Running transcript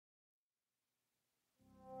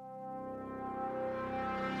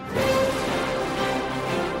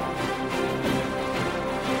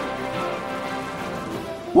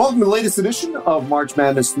Welcome to the latest edition of March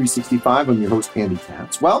Madness 365. I'm your host, Andy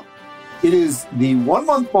Katz. Well, it is the 1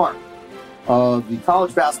 month mark of the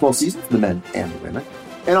college basketball season for the men and the women.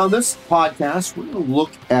 And on this podcast, we're going to look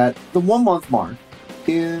at the 1 month mark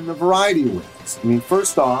in a variety of ways. I mean,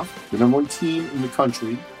 first off, the number one team in the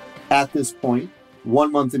country at this point,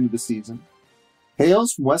 1 month into the season,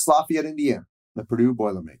 hails from West Lafayette, Indiana, the Purdue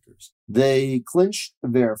Boilermakers. They clinched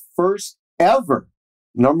their first ever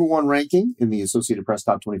number one ranking in the Associated Press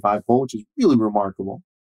Top 25 poll, which is really remarkable,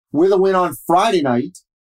 with a win on Friday night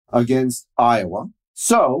against Iowa.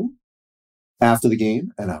 So, after the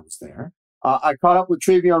game, and I was there, I caught up with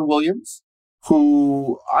Trevion Williams,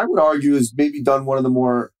 who I would argue has maybe done one of the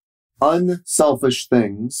more unselfish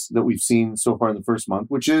things that we've seen so far in the first month,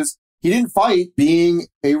 which is he didn't fight being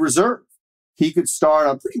a reserve. He could start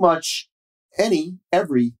on pretty much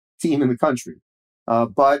every team in the country.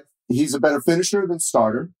 But he's a better finisher than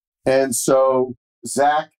starter. And so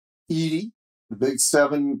Zach Edey, the big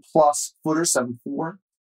 7+ footer, 7'4",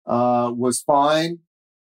 was fine.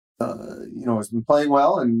 Has been playing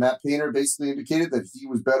well. And Matt Painter basically indicated that he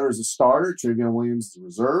was better as a starter. Trevion Williams as a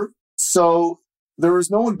reserve. So there was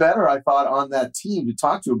no one better, I thought, on that team to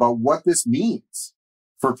talk to about what this means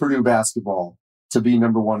for Purdue basketball to be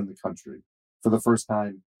number one in the country for the first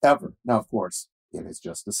time ever. Now, of course, it is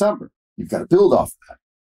just December. You've got to build off of that.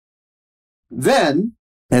 Then,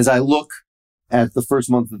 as I look at the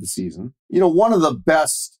first month of the season, one of the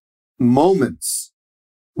best moments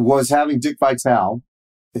was having Dick Vitale,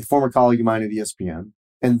 a former colleague of mine at ESPN,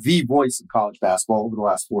 and the voice of college basketball over the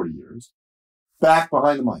last 40 years, back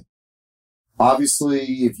behind the mic.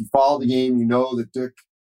 Obviously, if you follow the game, you know that Dick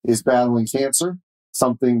is battling cancer,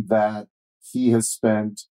 something that he has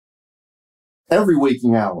spent every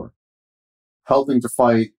waking hour helping to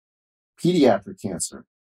fight pediatric cancer,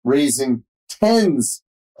 raising tens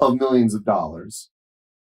of millions of dollars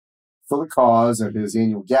for the cause at his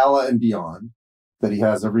annual gala and beyond that he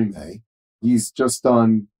has every May. He's just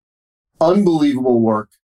done unbelievable work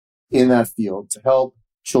in that field to help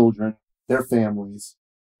children, their families,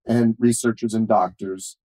 and researchers and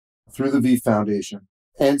doctors through the V Foundation.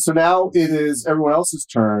 And so now it is everyone else's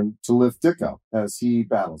turn to lift Dick up as he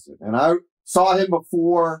battles it. And I saw him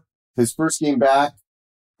before his first game back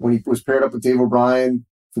when he was paired up with Dave O'Brien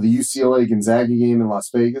for the UCLA Gonzaga game in Las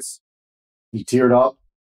Vegas. He teared up.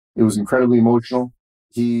 It was incredibly emotional.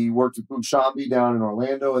 He worked with Boog Shambi down in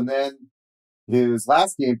Orlando. And then his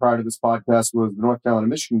last game prior to this podcast was the North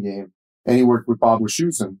Carolina-Michigan game. And he worked with Bob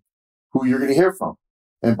Wischusen, who you're going to hear from.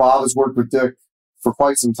 And Bob has worked with Dick for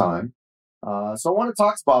quite some time. So I want to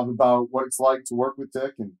talk to Bob about what it's like to work with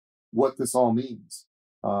Dick and what this all means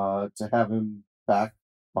to have him back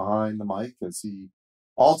behind the mic as he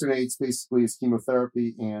alternates basically his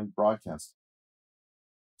chemotherapy and broadcasting.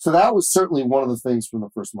 So that was certainly one of the things from the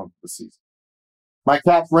first month of the season. My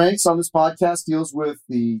Cap Ranks on this podcast deals with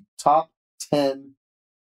the top 10,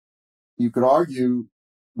 you could argue,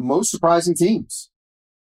 most surprising teams.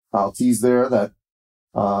 I'll tease there that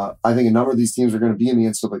I think a number of these teams are going to be in the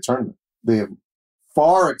NCAA tournament. They have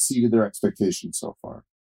far exceeded their expectations so far.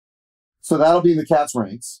 So that'll be in the Cats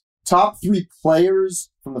ranks. Top 3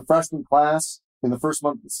 players from the freshman class in the first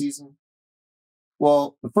month of the season.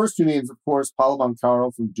 Well, the first 2 names, of course, Paolo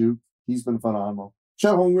Banchero from Duke. He's been phenomenal.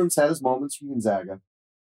 Chet Holmgren's had his moments from Gonzaga.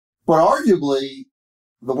 But arguably,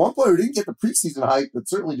 the one player who didn't get the preseason hype but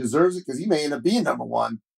certainly deserves it because he may end up being number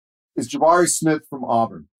one is Jabari Smith from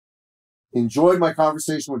Auburn. Enjoyed my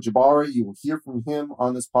conversation with Jabari. You will hear from him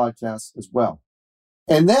on this podcast as well.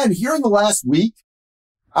 And then here in the last week,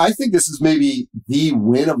 I think this is maybe the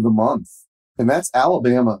win of the month. And that's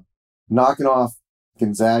Alabama knocking off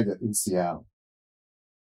Gonzaga in Seattle.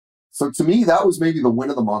 So to me, that was maybe the win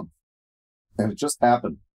of the month. And it just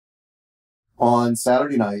happened on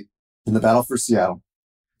Saturday night in the Battle for Seattle.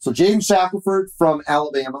 So Jaden Shackelford from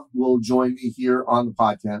Alabama will join me here on the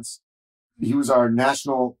podcast. He was our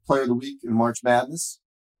National Player of the Week in March Madness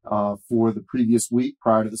for the previous week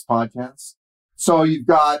prior to this podcast. So you've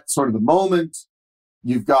got sort of the moment.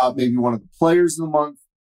 You've got maybe one of the players of the month,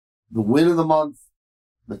 the win of the month,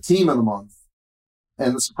 the team of the month,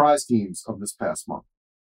 and the surprise teams of this past month.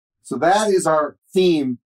 So that is our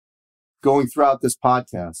theme going throughout this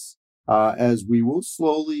podcast as we will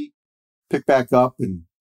slowly pick back up and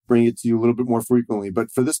bring it to you a little bit more frequently.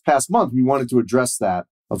 But for this past month, we wanted to address that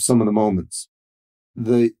of some of the moments.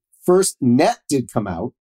 The first net did come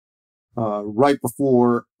out right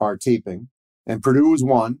before our taping, and Purdue was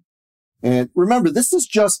one. And remember, this is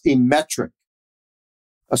just a metric,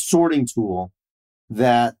 a sorting tool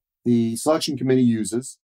that the selection committee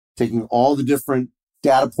uses, taking all the different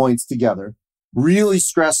data points together, really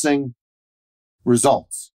stressing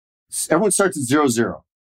results. everyone starts at 0-0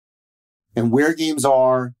 and where games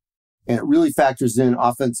are, and it really factors in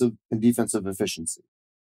offensive and defensive efficiency.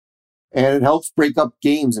 And it helps break up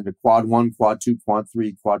games into quad 1, quad 2, quad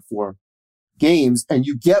 3, quad 4 games, and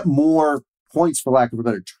you get more points, for lack of a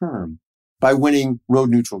better term, by winning road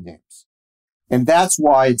neutral games. And that's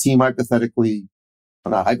why a team a team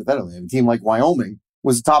like Wyoming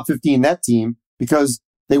was a top 15 net team because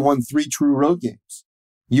they won 3 true road games.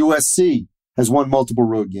 USC has won multiple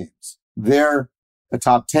road games. They're a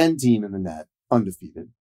top 10 team in the net, undefeated.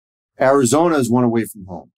 Arizona's won away from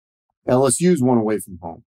home. LSU's won away from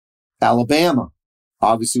home. Alabama,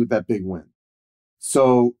 obviously with that big win.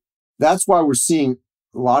 So that's why we're seeing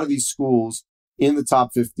a lot of these schools in the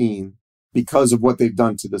top 15 because of what they've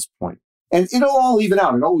done to this point. And it'll all even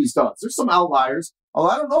out. It always does. There's some outliers. Although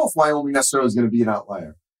I don't know if Wyoming necessarily is going to be an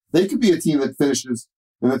outlier. They could be a team that finishes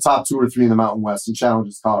in the top 2 or 3 in the Mountain West and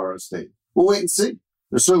challenges Colorado State. We'll wait and see.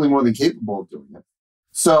 They're certainly more than capable of doing it.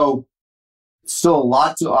 So still a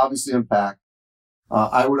lot to obviously unpack.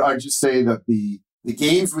 I'd just say that the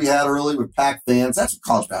games we had early with packed fans, that's what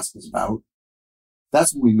college basketball is about.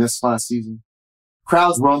 That's what we missed last season.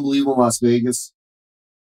 Crowds were unbelievable in Las Vegas.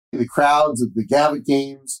 The crowds at the Gavitt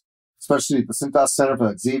games, especially at the Cintas Center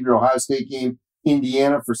for the Xavier Ohio State game,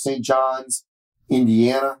 Indiana for St. John's,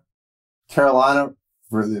 Indiana, Carolina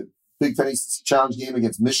for the Big Ten ACC Challenge game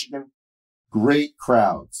against Michigan. Great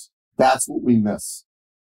crowds. That's what we miss.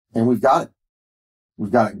 And we've got it.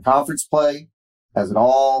 We've got it in conference play as it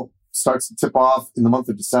all starts to tip off in the month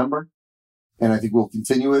of December. And I think we'll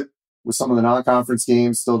continue it with some of the non-conference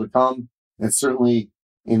games still to come. And certainly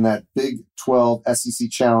in that Big 12 SEC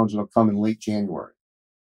Challenge that'll come in late January.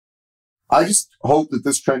 I just hope that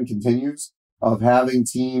this trend continues of having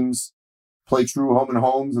teams play true home and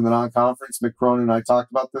homes in the non-conference. Mick Cronin and I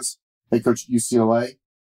talked about this. Head coach at UCLA.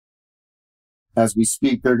 As we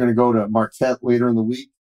speak, they're going to go to Marquette later in the week.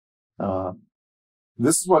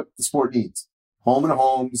 This is what the sport needs. Home and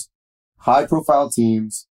homes, high-profile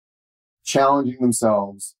teams challenging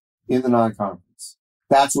themselves in the non-conference.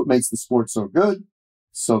 That's what makes the sport so good,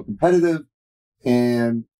 so competitive,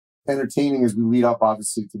 and entertaining as we lead up,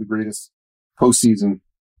 obviously, to the greatest postseason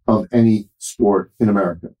of any sport in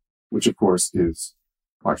America, which, of course, is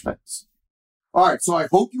March Madness. All right, so I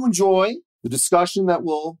hope you enjoy the discussion that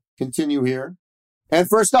will continue here. And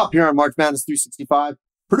first up here on March Madness 365,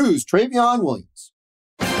 Purdue's Trevion Williams.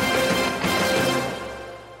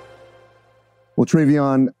 Well,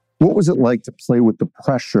 Trevion, what was it like to play with the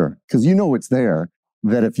pressure? Because you know it's there,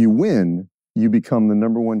 that if you win, you become the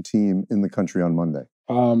number 1 team in the country on Monday.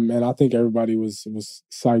 And I think everybody was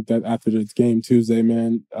psyched that after this game Tuesday,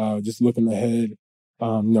 man, just looking ahead.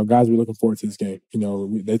 Guys were looking forward to this game.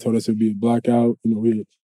 They told us it would be a blackout.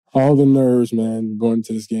 All the nerves, man, going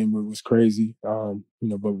into this game was crazy. But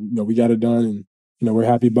we got it done, and we're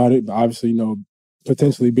happy about it. But obviously,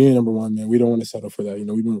 potentially being number 1, man, we don't want to settle for that. We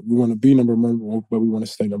want to be number 1, but we want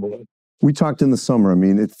to stay number 1. We talked in the summer. I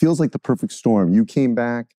mean, it feels like the perfect storm. You came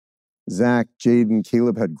back. Zach, Jaden,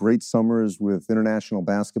 Caleb had great summers with international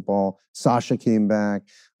basketball. Sasha came back.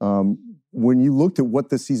 When you looked at what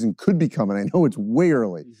this season could become, and I know it's way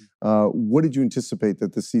early, what did you anticipate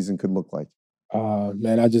that this season could look like?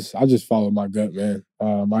 Man, I just follow my gut, man.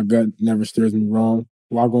 My gut never steers me wrong.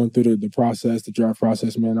 While going through the process, the draft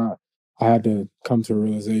process, man, I had to come to a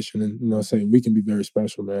realization and, say we can be very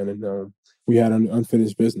special, man. And we had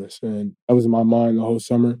unfinished business. And that was in my mind the whole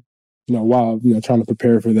summer, while, trying to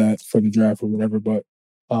prepare for that, for the draft or whatever. But,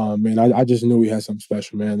 man, I just knew we had something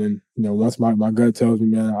special, man. And, once my gut tells me,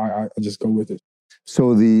 man, I just go with it.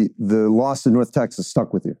 So the loss to North Texas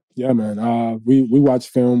stuck with you? Yeah, man. We watched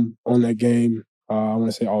film on that game, I want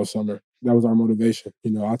to say all summer. That was our motivation.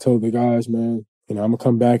 I told the guys, man, I'm going to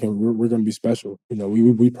come back and we're going to be special.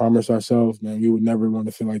 We promised ourselves, man, we would never want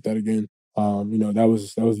to feel like that again.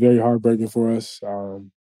 That was very heartbreaking for us. A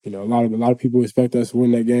lot of people expect us to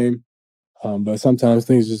win that game. But sometimes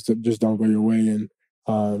things just don't go your way. And,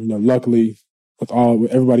 luckily, with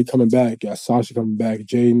everybody coming back, got Sasha coming back,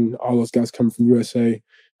 Jaden, all those guys coming from USA,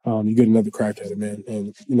 you get another crack at it, man.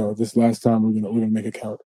 And, this last time we're gonna make it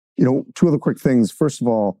count. 2 other quick things. First of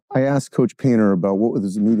all, I asked Coach Painter about what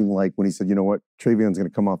was the meeting like when he said, Trevion's going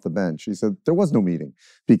to come off the bench. He said there was no meeting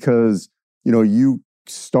because, you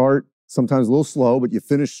start sometimes a little slow, but you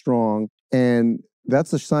finish strong. And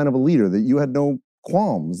that's a sign of a leader, that you had no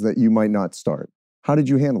qualms that you might not start. How did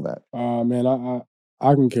you handle that? Man,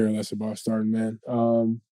 I can care less about starting, man. A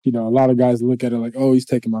lot of guys look at it like, oh, he's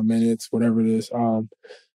taking my minutes, whatever it is.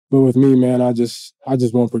 But with me, man, I just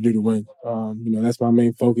want Purdue to win. That's my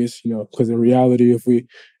main focus. Because in reality, if we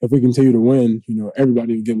continue to win,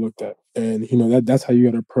 everybody will get looked at, and that's how you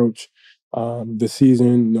got to approach the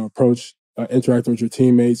season. Interacting with your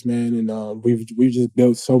teammates, man. And we've just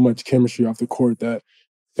built so much chemistry off the court that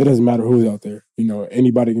it doesn't matter who's out there.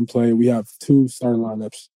 Anybody can play. We have 2 starting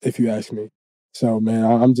lineups, if you ask me. So, man,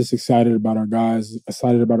 I'm just excited about our guys,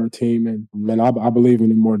 excited about our team, and, man, I believe in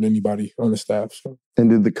it more than anybody on the staff. So. And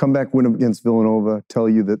did the comeback win against Villanova tell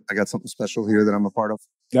you that I got something special here that I'm a part of?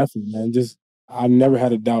 Definitely, man. I never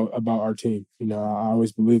had a doubt about our team. I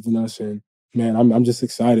always believed in us, and, man, I'm just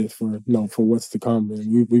excited for what's to come.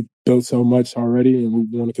 And we've built so much already, and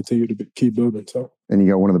we want to continue to keep building. So. And you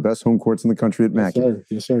got one of the best home courts in the country at Mackey.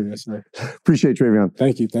 Yes, sir. Yes, sir. Appreciate it, Trevion.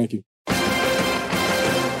 Thank you.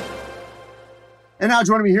 And now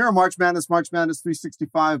joining me here on March Madness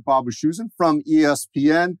 365, Bob Wischusen from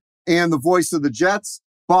ESPN and the voice of the Jets.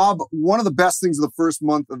 Bob, one of the best things of the first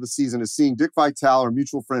month of the season is seeing Dick Vitale, our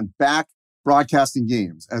mutual friend, back broadcasting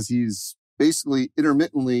games, as he's basically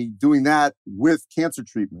intermittently doing that with cancer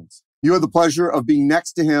treatments. You had the pleasure of being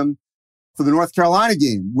next to him for the North Carolina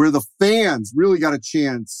game, where the fans really got a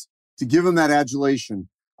chance to give him that adulation.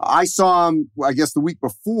 I saw him, I guess, the week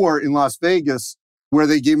before in Las Vegas, where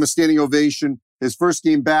they gave him a standing ovation. His first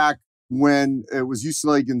game back when it was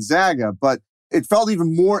UCLA Gonzaga, but it felt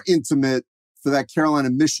even more intimate for that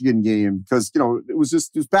Carolina-Michigan game because, it was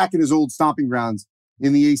back in his old stomping grounds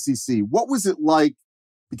in the ACC. What was it like,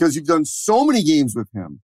 because you've done so many games with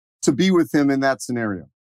him, to be with him in that scenario?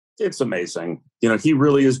 It's amazing. He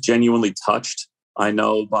really is genuinely touched, I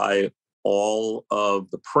know, by all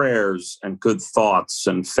of the prayers and good thoughts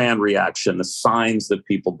and fan reaction, the signs that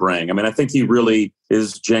people bring. I mean, I think he really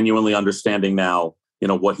is genuinely understanding now,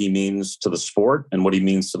 what he means to the sport and what he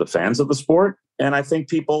means to the fans of the sport. And I think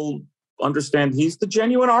people understand he's the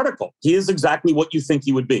genuine article. He is exactly what you think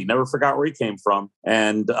he would be. Never forgot where he came from.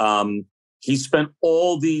 And he spent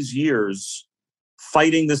all these years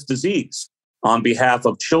fighting this disease on behalf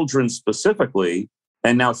of children specifically.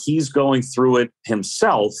 And now he's going through it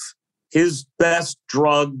himself. His best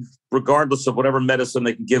drug, regardless of whatever medicine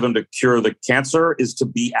they can give him to cure the cancer, is to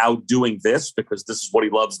be out doing this because this is what he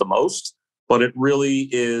loves the most. But it really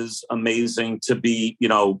is amazing to be,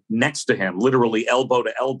 next to him, literally elbow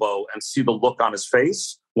to elbow, and see the look on his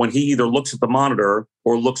face when he either looks at the monitor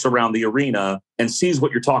or looks around the arena and sees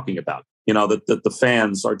what you're talking about. That the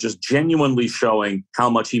fans are just genuinely showing how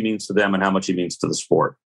much he means to them and how much he means to the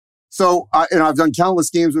sport. So, I've done countless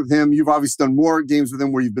games with him. You've obviously done more games with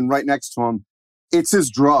him where you've been right next to him. It's his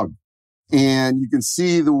drug. And you can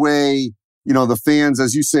see the way, the fans,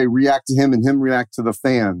 as you say, react to him and him react to the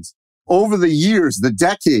fans. Over the years, the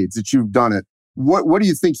decades that you've done it, what do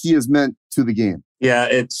you think he has meant to the game? Yeah,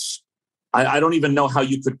 I don't even know how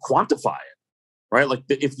you could quantify it, right? Like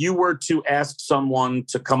if you were to ask someone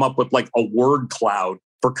to come up with like a word cloud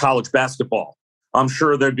for college basketball, I'm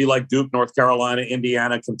sure there'd be like Duke, North Carolina,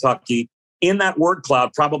 Indiana, Kentucky. In that word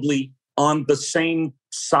cloud, probably on the same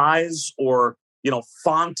size or,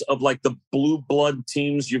 font of like the blue blood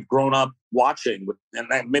teams you've grown up watching,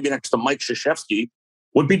 and maybe next to Mike Krzyzewski,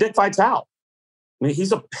 would be Dick Vitale. I mean,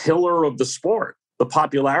 he's a pillar of the sport. The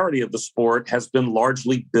popularity of the sport has been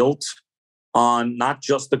largely built on not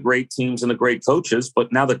just the great teams and the great coaches,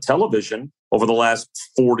 but now the television over the last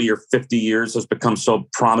 40 or 50 years has become so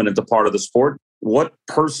prominent a part of the sport. What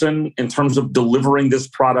person, in terms of delivering this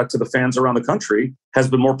product to the fans around the country, has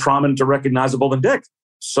been more prominent or recognizable than Dick?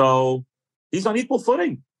 So he's on equal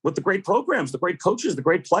footing with the great programs, the great coaches, the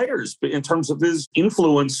great players in terms of his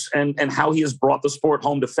influence and how he has brought the sport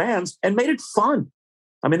home to fans and made it fun.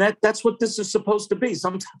 I mean, that's what this is supposed to be.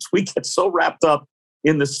 Sometimes we get so wrapped up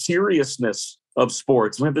in the seriousness of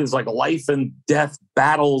sports. We have these like life and death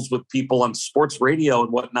battles with people on sports radio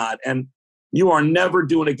and whatnot. And you are never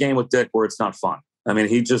doing a game with Dick where it's not fun. I mean,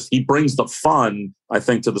 he brings the fun, I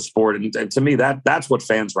think, to the sport. And to me, that's what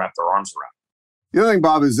fans wrap their arms around. The other thing,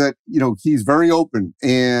 Bob, is that, he's very open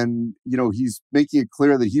and, he's making it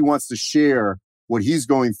clear that he wants to share what he's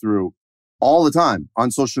going through all the time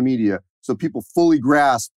on social media so people fully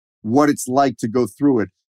grasp what it's like to go through it.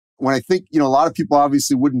 When I think, a lot of people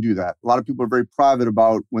obviously wouldn't do that. A lot of people are very private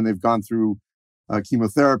about when they've gone through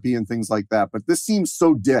chemotherapy and things like that. But this seems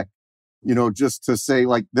so Dick, just to say,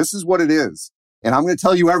 like, this is what it is. And I'm going to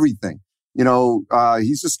tell you everything.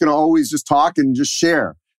 He's just going to always just talk and just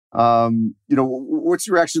share. What's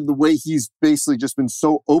your reaction to the way he's basically just been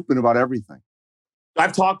so open about everything?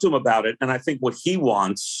 I've talked to him about it. And I think what he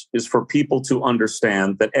wants is for people to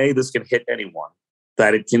understand that, A, this can hit anyone,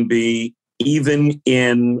 that it can be even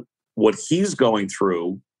in what he's going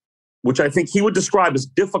through, which I think he would describe as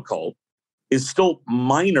difficult, is still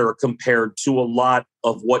minor compared to a lot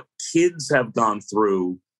of what kids have gone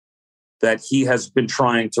through that he has been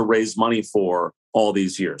trying to raise money for all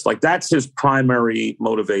these years. Like, that's his primary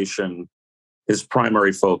motivation, his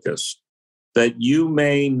primary focus. That you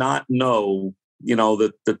may not know,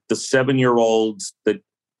 that the 7-year-old that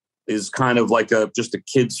is kind of like just a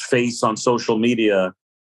kid's face on social media,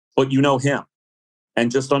 but you know him. And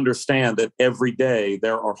just understand that every day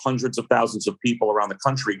there are hundreds of thousands of people around the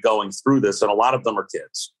country going through this, and a lot of them are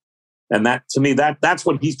kids. And that, to me, that's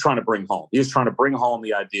what he's trying to bring home. He's trying to bring home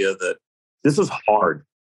the idea that this is hard.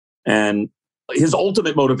 And his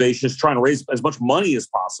ultimate motivation is trying to raise as much money as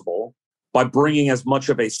possible by bringing as much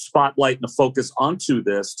of a spotlight and a focus onto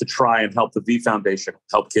this to try and help the V Foundation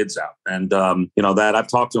help kids out. And, that I've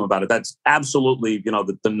talked to him about it. That's absolutely,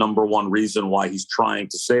 the number one reason why he's trying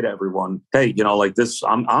to say to everyone, hey, like this,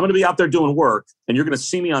 I'm going to be out there doing work and you're going to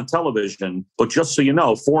see me on television. But just so you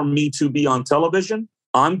know, for me to be on television,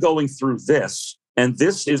 I'm going through this. And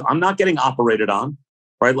I'm not getting operated on,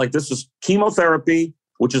 right? Like, this is chemotherapy,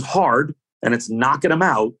 which is hard and it's knocking him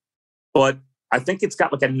out. But I think it's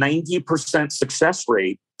got like a 90% success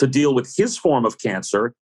rate to deal with his form of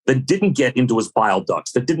cancer that didn't get into his bile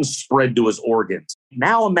ducts, that didn't spread to his organs.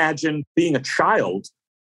 Now imagine being a child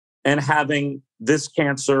and having this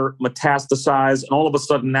cancer metastasize, and all of a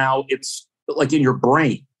sudden now it's like in your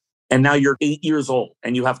brain. And now you're 8 years old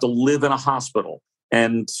and you have to live in a hospital.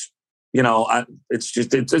 And, it's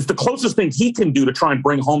the closest thing he can do to try and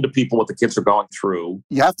bring home to people what the kids are going through.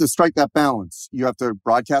 You have to strike that balance. You have to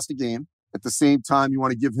broadcast a game. At the same time, you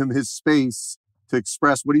want to give him his space to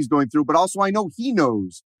express what he's going through. But also, I know he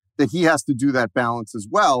knows that he has to do that balance as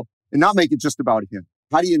well and not make it just about him.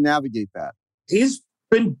 How do you navigate that? He's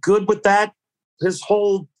been good with that his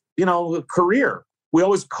whole, career. We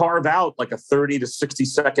always carve out like a 30 to 60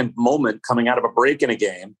 second moment coming out of a break in a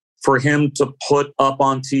game for him to put up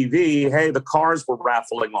on TV, hey, the cars were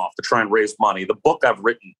raffling off to try and raise money. The book I've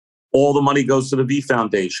written, all the money goes to the V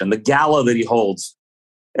Foundation. The gala that he holds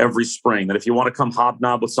every spring, that if you want to come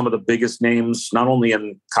hobnob with some of the biggest names, not only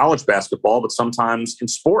in college basketball, but sometimes in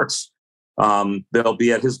sports, they'll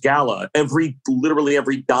be at his gala. Literally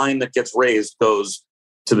every dime that gets raised goes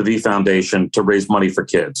to the V Foundation to raise money for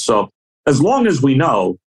kids. So as long as we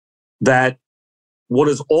know that what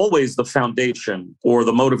is always the foundation or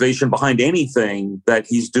the motivation behind anything that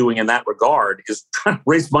he's doing in that regard is trying to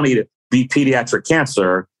raise money to beat pediatric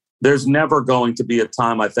cancer, there's never going to be a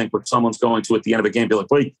time, I think, where someone's going to, at the end of a game, be like,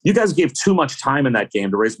 wait, you guys gave too much time in that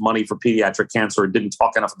game to raise money for pediatric cancer and didn't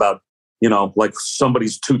talk enough about, like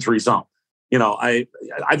somebody's 2-3 zone. I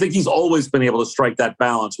think he's always been able to strike that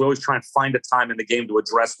balance. We always try and find a time in the game to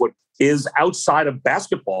address what is, outside of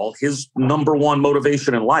basketball, his number one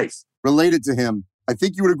motivation in life. Related to him, I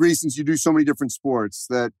think you would agree, since you do so many different sports,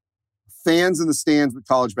 that fans in the stands with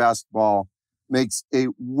college basketball makes a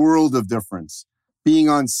world of difference. Being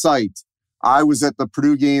on site. I was at the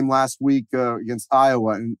Purdue game last week against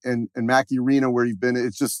Iowa and Mackey Arena, where you've been.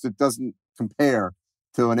 It doesn't compare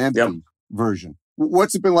to an empty version.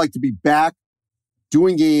 What's it been like to be back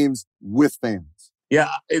doing games with fans?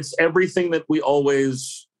 Yeah, it's everything that we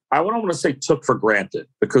always, I don't want to say took for granted,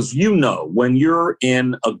 because when you're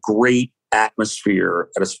in a great atmosphere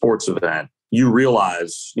at a sports event, you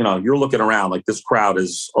realize, you're looking around like this crowd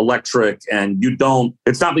is electric, and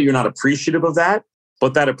it's not that you're not appreciative of that,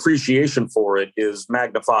 but that appreciation for it is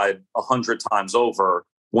magnified 100 times over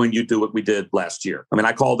when you do what we did last year. I mean,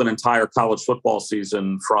 I called an entire college football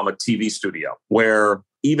season from a TV studio where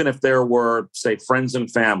even if there were, say, friends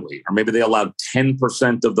and family, or maybe they allowed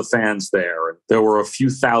 10% of the fans there, and there were a few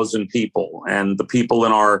thousand people, and the people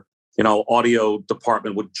in our audio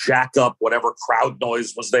department would jack up whatever crowd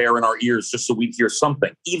noise was there in our ears just so we'd hear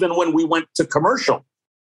something. Even when we went to commercial,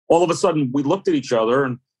 all of a sudden we looked at each other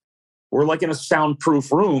and we're like in a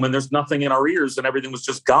soundproof room and there's nothing in our ears and everything was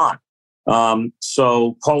just gone.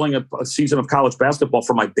 So calling a season of college basketball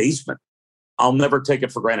from my basement, I'll never take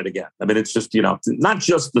it for granted again. I mean, it's just, not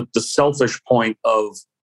just the selfish point of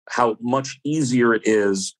how much easier it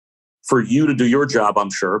is for you to do your job, I'm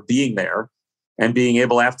sure, being there and being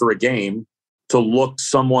able after a game to look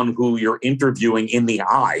someone who you're interviewing in the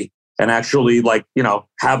eye and actually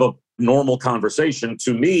have a normal conversation.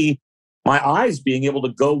 To me, my eyes being able to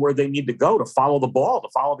go where they need to go to follow the ball, to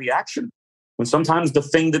follow the action. When sometimes the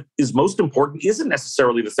thing that is most important isn't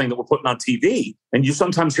necessarily the thing that we're putting on TV. And you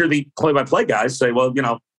sometimes hear the play-by-play guys say, well,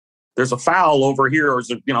 there's a foul over here, or is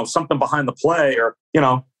there, something behind the play, or,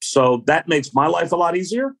 so that makes my life a lot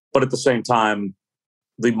easier. But at the same time,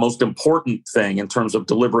 the most important thing in terms of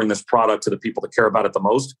delivering this product to the people that care about it the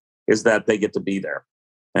most is that they get to be there.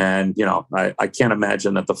 And, I can't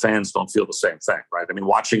imagine that the fans don't feel the same thing, right? I mean,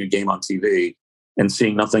 watching a game on TV and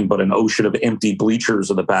seeing nothing but an ocean of empty bleachers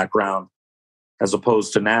in the background, as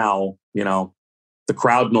opposed to now, the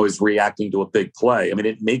crowd noise reacting to a big play. I mean,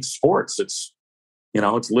 it makes sports. It's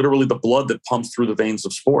literally the blood that pumps through the veins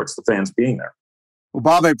of sports, the fans being there. Well,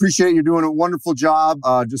 Bob, I appreciate you doing a wonderful job.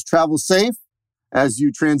 Just travel safe as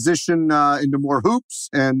you transition into more hoops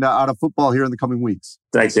and out of football here in the coming weeks.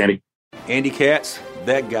 Thanks, Andy. Andy Katz,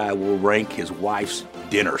 that guy will rank his wife's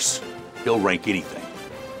dinners. He'll rank anything.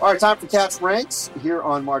 All right, time for Katz Ranks here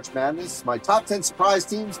on March Madness. My top 10 surprise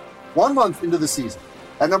teams 1 month into the season.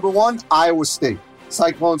 At number 1, Iowa State.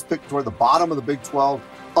 Cyclones picked toward the bottom of the Big 12,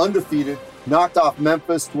 undefeated, knocked off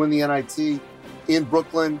Memphis to win the NIT in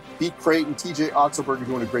Brooklyn, beat Creighton. TJ Otzelberger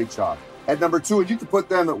doing a great job. At number 2, and you can put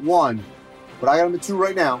them at 1, but I got them at 2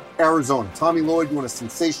 right now, Arizona. Tommy Lloyd doing a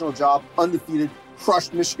sensational job, undefeated,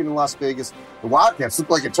 crushed Michigan and Las Vegas. The Wildcats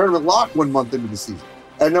looked like a tournament lock 1 month into the season.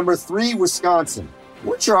 At number 3, Wisconsin.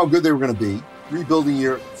 Weren't sure how good they were going to be. Rebuilding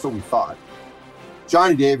year, so we thought.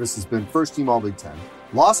 Johnny Davis has been first team All Big Ten.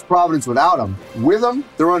 Lost Providence without him. With him,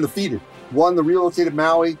 they're undefeated. Won the relocated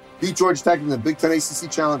Maui, beat Georgia Tech in the Big Ten ACC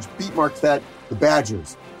Challenge, beat Marquette. The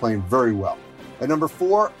Badgers playing very well. At number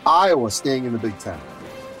 4, Iowa staying in the Big Ten.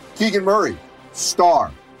 Keegan Murray,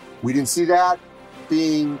 star. We didn't see that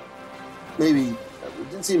being we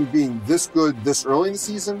didn't see him being this good this early in the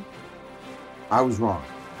season. I was wrong.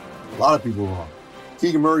 A lot of people were wrong.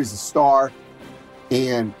 Keegan Murray's a star.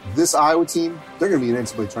 And this Iowa team, they're going to be an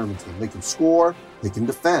NCAA tournament team. They can score. They can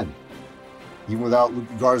defend. Even without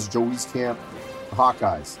Luka Garza, Joe Wieskamp, the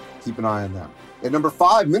Hawkeyes. Keep an eye on them. At number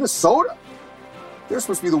 5, Minnesota. They're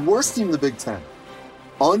supposed to be the worst team in the Big Ten.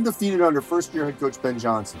 Undefeated under first-year head coach Ben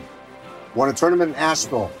Johnson. Won a tournament in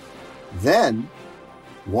Asheville. Then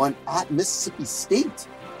won at Mississippi State.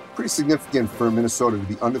 Pretty significant for Minnesota to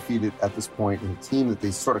be undefeated at this point in a team that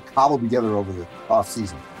they sort of cobbled together over the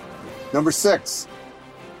offseason. Number 6,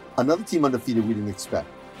 another team undefeated we didn't expect.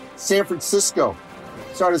 San Francisco.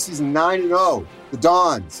 Started the season 9-0. The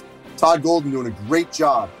Dons. Todd Golden doing a great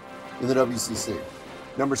job in the WCC.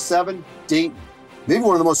 Number 7, Dayton. Maybe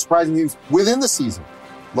one of the most surprising teams within the season.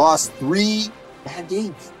 Lost 3 bad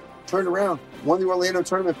games. Turned around. Won the Orlando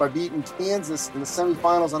tournament by beating Kansas in the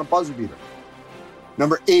semifinals on a buzzer beater.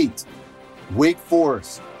 Number 8, Wake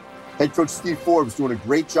Forest. Head coach Steve Forbes doing a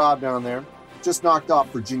great job down there. Just knocked off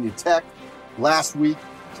Virginia Tech last week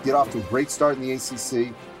to get off to a great start in the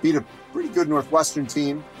ACC. Beat a pretty good Northwestern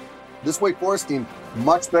team. This Wake Forest team,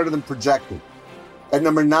 much better than projected. At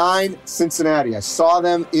number 9, Cincinnati. I saw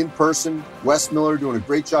them in person. Wes Miller doing a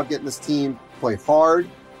great job getting this team play hard.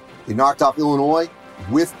 They knocked off Illinois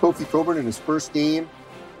with Kofi Coburn in his first game.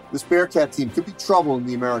 This Bearcat team could be trouble in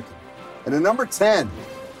the American. And at number 10,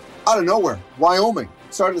 out of nowhere, Wyoming.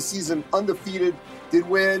 Started the season undefeated, did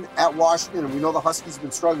win at Washington, and we know the Huskies have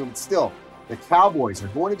been struggling, but still, the Cowboys are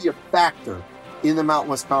going to be a factor in the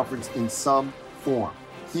Mountain West Conference in some form.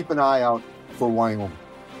 Keep an eye out for Wyoming.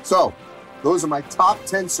 So, those are my top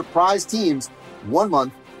 10 surprise teams 1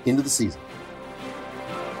 month into the season.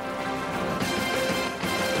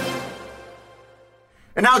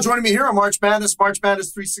 And now joining me here on March Madness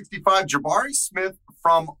 365, Jabari Smith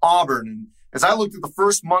from Auburn. And as I looked at the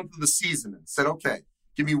first month of the season and said, okay,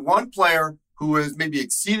 give me one player who has maybe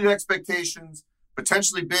exceeded expectations,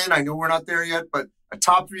 potentially been, I know we're not there yet, but a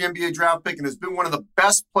top 3 NBA draft pick and has been one of the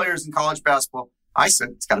best players in college basketball. I said,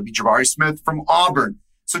 it's got to be Jabari Smith from Auburn.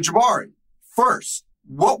 So Jabari, first,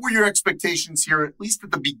 what were your expectations here, at least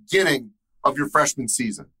at the beginning of your freshman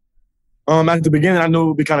season? At the beginning, I knew it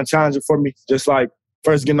would be kind of challenging for me, just like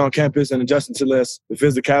first getting on campus and adjusting to the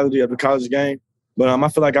physicality of the college game. But I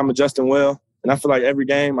feel like I'm adjusting well, and I feel like every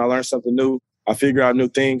game I learn something new. I figure out new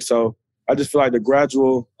things. So I just feel like the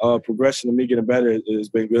gradual progression of me getting better has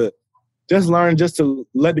been good. Just learn just to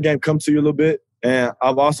let the game come to you a little bit. And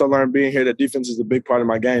I've also learned being here that defense is a big part of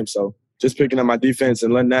my game. So just picking up my defense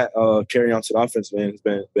and letting that carry on to the offense, man, has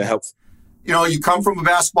been helpful. You know, you come from a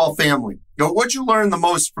basketball family. You know, what'd you learn the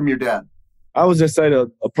most from your dad? I would just say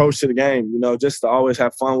the approach to the game, you know, just to always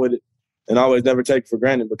have fun with it and always never take it for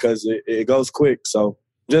granted because it goes quick. So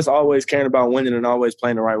just always caring about winning and always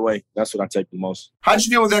playing the right way. That's what I take the most. How did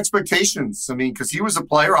you deal with expectations? I mean, because he was a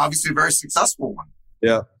player, obviously a very successful one.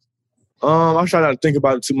 Yeah. I try not to think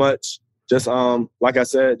about it too much. Just, like I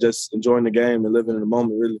said, just enjoying the game and living in the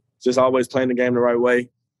moment, really. Just always playing the game the right way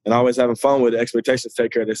and always having fun with it. Expectations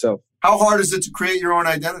take care of themselves. How hard is it to create your own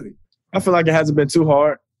identity? I feel like it hasn't been too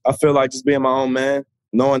hard. I feel like just being my own man,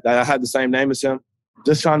 knowing that I had the same name as him,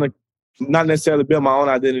 just trying to not necessarily build my own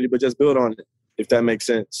identity, but just build on it, if that makes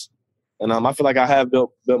sense. And I feel like I have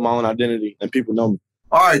built my own identity and people know me.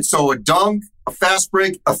 All right, so a dunk, a fast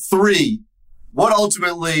break, a three. What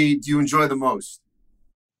ultimately do you enjoy the most?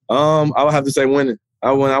 I would have to say winning.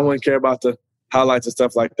 I wouldn't care about the highlights and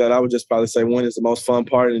stuff like that. I would just probably say winning is the most fun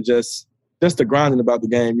part, and just the grinding about the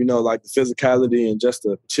game, like the physicality and just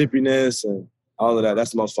the chippiness and all of that.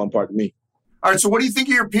 That's the most fun part to me. All right, so what do you think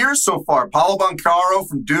of your peers so far? Paulo Banchero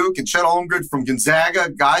from Duke and Chet Holmgren from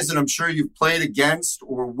Gonzaga, guys that I'm sure you've played against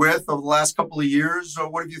or with over the last couple of years.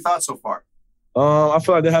 What have you thought so far? I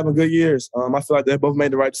feel like they're having good years. I feel like they both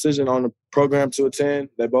made the right decision on the program to attend.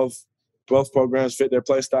 They both programs fit their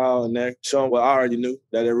play style, and they're showing what I already knew,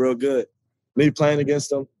 that they're real good. Me playing against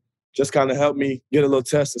them just kind of helped me get a little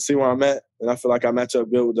test to see where I'm at, and I feel like I match up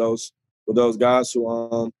good with those guys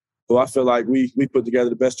who I feel like we put together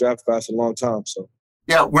the best draft class in a long time. So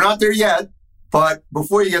yeah, we're not there yet, but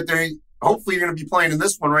before you get there, hopefully you're going to be playing in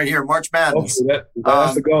this one right here, March Madness.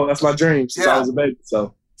 That's the goal. That's my dream since I was a baby.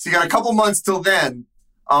 So you got a couple months till then.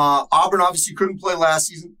 Auburn obviously couldn't play last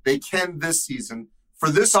season. They can this season. For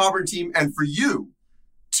this Auburn team and for you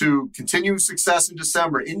to continue success in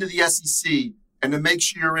December into the SEC and to make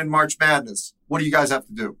sure you're in March Madness, what do you guys have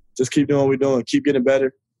to do? Just keep doing what we're doing. Keep getting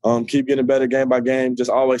better. Keep getting better game by game. Just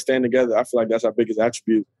always staying together. I feel like that's our biggest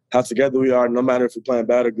attribute. How together we are, no matter if we're playing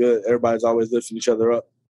bad or good, everybody's always lifting each other up.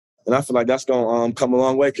 And I feel like that's going to come a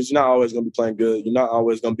long way because you're not always going to be playing good. You're not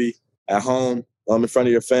always going to be at home in front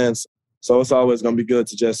of your fans. So it's always going to be good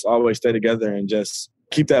to just always stay together and just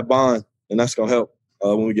keep that bond, and that's going to help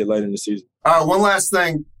when we get later in the season. All right, one last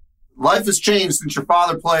thing. Life has changed since your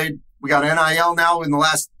father played. We got NIL now in the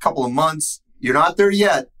last couple of months. You're not there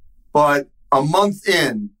yet, but a month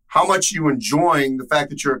in, how much are you enjoying the fact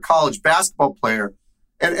that you're a college basketball player?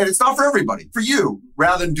 And it's not for everybody, for you,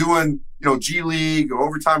 rather than doing, G League or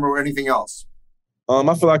overtime or anything else. I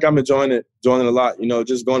feel like I'm enjoying it a lot,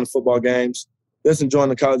 just going to football games, just enjoying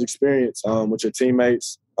the college experience with your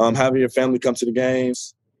teammates, having your family come to the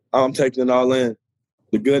games. I'm taking it all in.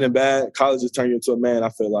 The good and bad, college has turned you into a man, I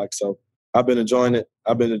feel like. So I've been enjoying it.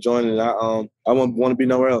 I want to be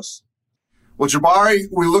nowhere else. Well, Jabari,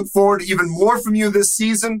 we look forward to even more from you this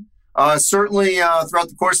season, certainly throughout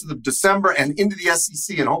the course of the December and into the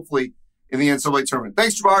SEC and hopefully in the NCAA tournament.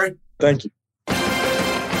 Thanks, Jabari. Thank you.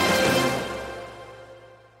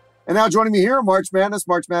 And now joining me here, March Madness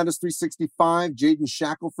 365, Jaden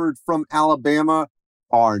Shackelford from Alabama,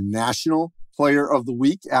 our National Player of the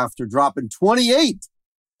Week after dropping 28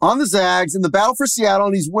 on the Zags in the battle for Seattle,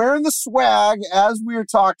 and he's wearing the swag as we are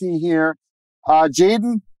talking here.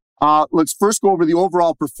 Jaden, let's first go over the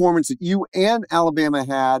overall performance that you and Alabama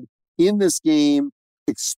had in this game.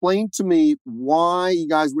 Explain to me why you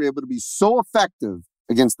guys were able to be so effective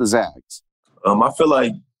against the Zags. I feel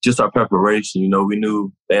like just our preparation, we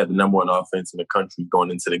knew they had the number one offense in the country going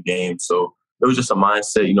into the game. So it was just a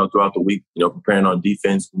mindset, throughout the week, preparing on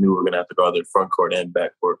defense. We knew we were going to have to guard their front court and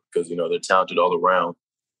back court because, they're talented all around.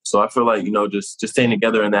 So I feel like, just staying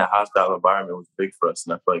together in that hostile environment was big for us.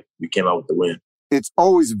 And I feel like we came out with the win. It's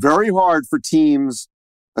always very hard for teams,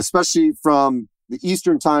 especially from the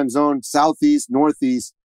Eastern time zone, Southeast,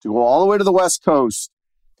 Northeast, to go all the way to the West Coast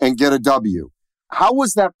and get a W. How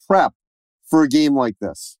was that prep for a game like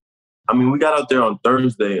this? I mean, we got out there on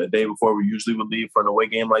Thursday, a day before we usually would leave for an away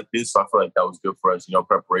game like this. So I feel like that was good for us,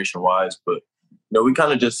 preparation-wise. But, we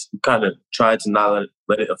kind of tried to not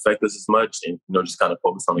let it affect us as much and, just kind of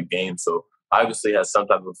focus on the game. So obviously it has some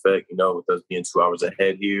type of effect, with us being 2 hours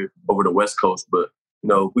ahead here over the West Coast. But,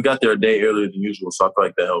 we got there a day earlier than usual. So I feel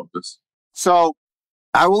like that helped us. So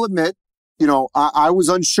I will admit, I was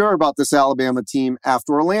unsure about this Alabama team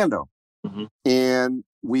after Orlando. Mm-hmm. And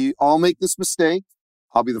we all make this mistake.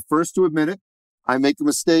 I'll be the first to admit it. I make a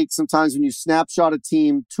mistake sometimes when you snapshot a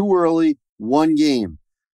team too early, one game.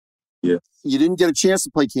 Yeah. You didn't get a chance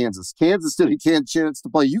to play Kansas. Kansas didn't get a chance to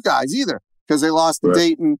play you guys either because they lost to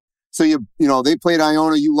Dayton. So, they played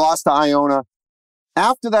Iona. You lost to Iona.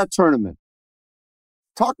 After that tournament,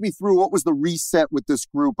 talk me through what was the reset with this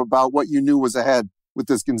group about what you knew was ahead with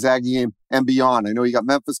this Gonzaga game and beyond. I know you got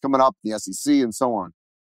Memphis coming up, the SEC, and so on.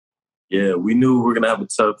 Yeah, we knew we were going to have a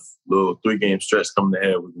tough little 3-game stretch coming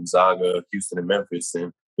ahead with Gonzaga, Houston, and Memphis.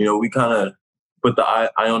 And, we kind of put the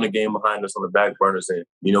Iona game behind us on the back burners. And,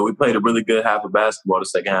 we played a really good half of basketball the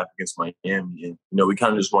second half against Miami. And, we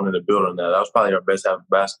kind of just wanted to build on that. That was probably our best half of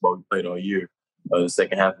basketball we played all year, the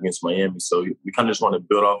second half against Miami. So we kind of just wanted to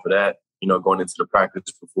build off of that, going into the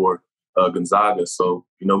practice before Gonzaga. So,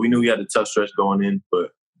 we knew we had a tough stretch going in, but,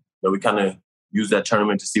 we kind of used that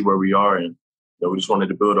tournament to see where we are. And, we just wanted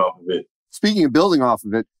to build off of it. Speaking of building off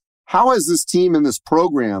of it, how has this team and this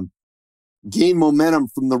program gained momentum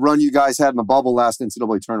from the run you guys had in the bubble last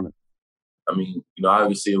NCAA tournament? I mean,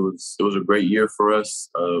 obviously it was a great year for us.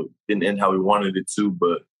 Didn't end how we wanted it to,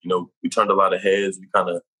 but we turned a lot of heads. We kind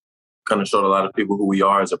of showed a lot of people who we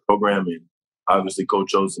are as a program, and obviously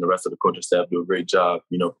Coach Oates and the rest of the coaching staff do a great job,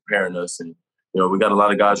 preparing us. And we got a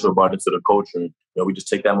lot of guys who are bought into the culture, and we just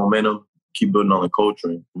take that momentum, keep building on the culture,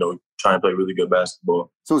 and try and play really good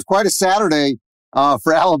basketball. So it was quite a Saturday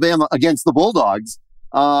for Alabama against the Bulldogs.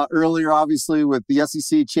 Earlier, obviously, with the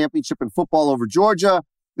SEC championship in football over Georgia.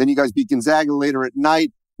 Then you guys beat Gonzaga later at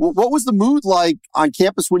night. What was the mood like on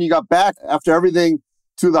campus when you got back after everything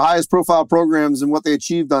to the highest profile programs and what they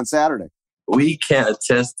achieved on Saturday? We can't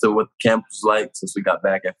attest to what the campus was like since we got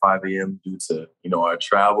back at 5 a.m. due to, our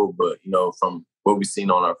travel. But, from what we've seen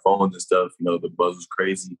on our phones and stuff, the buzz was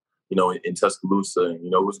crazy, in Tuscaloosa.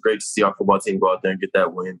 And, it was great to see our football team go out there and get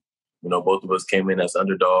that win. Both of us came in as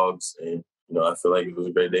underdogs. And, I feel like it was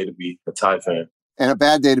a great day to be a Tide fan. And a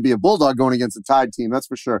bad day to be a Bulldog going against a Tide team, that's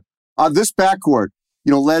for sure. This backcourt,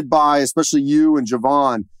 led by especially you and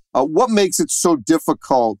Javon, what makes it so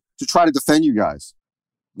difficult to try to defend you guys?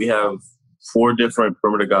 We have 4 different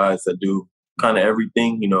perimeter guys that do kind of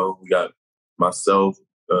everything. We got myself,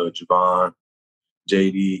 Javon,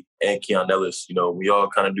 JD, and Keon Ellis. We all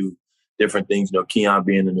kind of do different things. Keon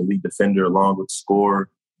being an elite defender along with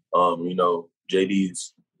scorer.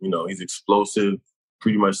 JD's, he's explosive.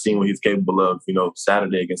 Pretty much seen what he's capable of,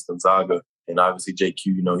 Saturday against Gonzaga. And obviously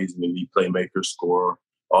JQ, he's an elite playmaker, scorer,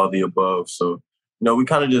 all the above. So, we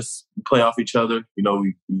kind of just play off each other.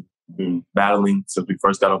 We've been battling since we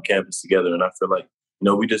first got on campus together. And I feel like,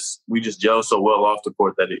 we just gel so well off the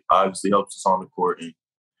court that it obviously helps us on the court. And,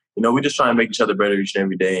 we just try and make each other better each and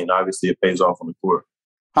every day. And obviously it pays off on the court.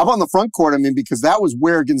 How about on the front court? I mean, because that was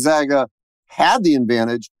where Gonzaga had the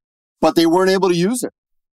advantage, but they weren't able to use it.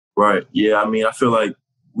 Right. Yeah. I mean, I feel like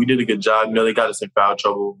we did a good job. They got us in foul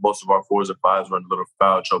trouble. Most of our 4s and 5s were in a little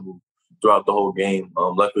foul trouble throughout the whole game.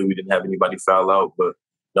 Luckily, we didn't have anybody foul out. But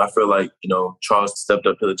I feel like, Charles stepped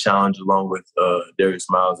up to the challenge along with Darius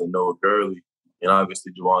Miles and Noah Gurley and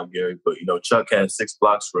obviously Juwan Gary. But, Chuck had 6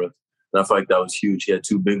 blocks for us. And I feel like that was huge. He had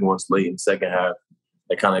 2 big ones late in the second half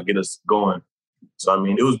that kind of get us going. So, I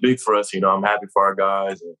mean, it was big for us. I'm happy for our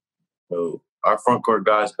guys. And, our front court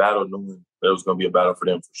guys battled knowing that it was going to be a battle for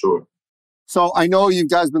them for sure. So I know you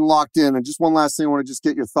guys been locked in. And just one last thing I want to just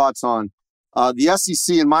get your thoughts on. The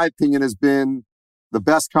SEC, in my opinion, has been the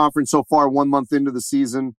best conference so far 1 month into the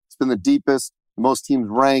season. It's been the deepest, the most teams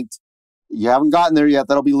ranked. You haven't gotten there yet.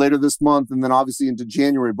 That'll be later this month and then obviously into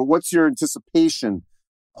January. But what's your anticipation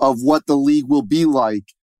of what the league will be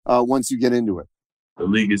like once you get into it? The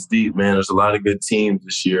league is deep, man. There's a lot of good teams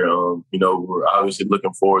this year. We're obviously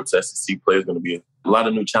looking forward to SEC play. There's going to be a lot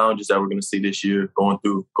of new challenges that we're going to see this year going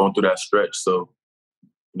through that stretch. So,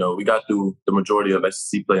 we got through the majority of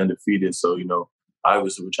SEC play undefeated. So,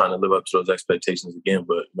 obviously we're trying to live up to those expectations again.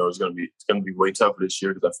 But it's going to be way tougher this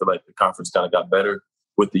year because I feel like the conference kind of got better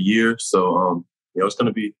with the year. So, it's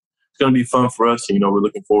going to be fun for us. And, we're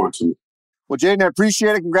looking forward to it. Well, Jaden, I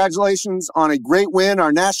appreciate it. Congratulations on a great win,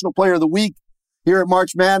 our National Player of the Week here at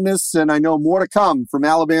March Madness, and I know more to come from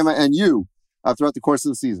Alabama and you throughout the course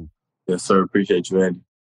of the season. Yes, sir. Appreciate you, Andy.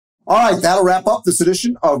 All right, that'll wrap up this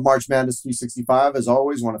edition of March Madness 365. As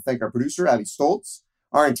always, I want to thank our producer, Abby Stoltz,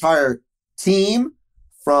 our entire team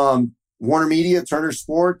from Warner Media, Turner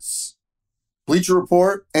Sports, Bleacher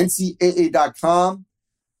Report, NCAA.com,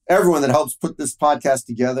 everyone that helps put this podcast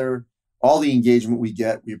together, all the engagement we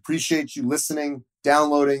get. We appreciate you listening,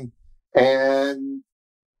 downloading, and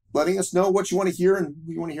letting us know what you want to hear and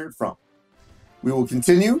who you want to hear it from. We will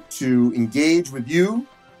continue to engage with you,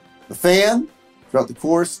 the fan, throughout the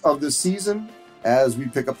course of this season as we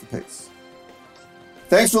pick up the pace.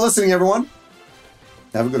 Thanks for listening, everyone.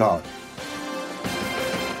 Have a good holiday.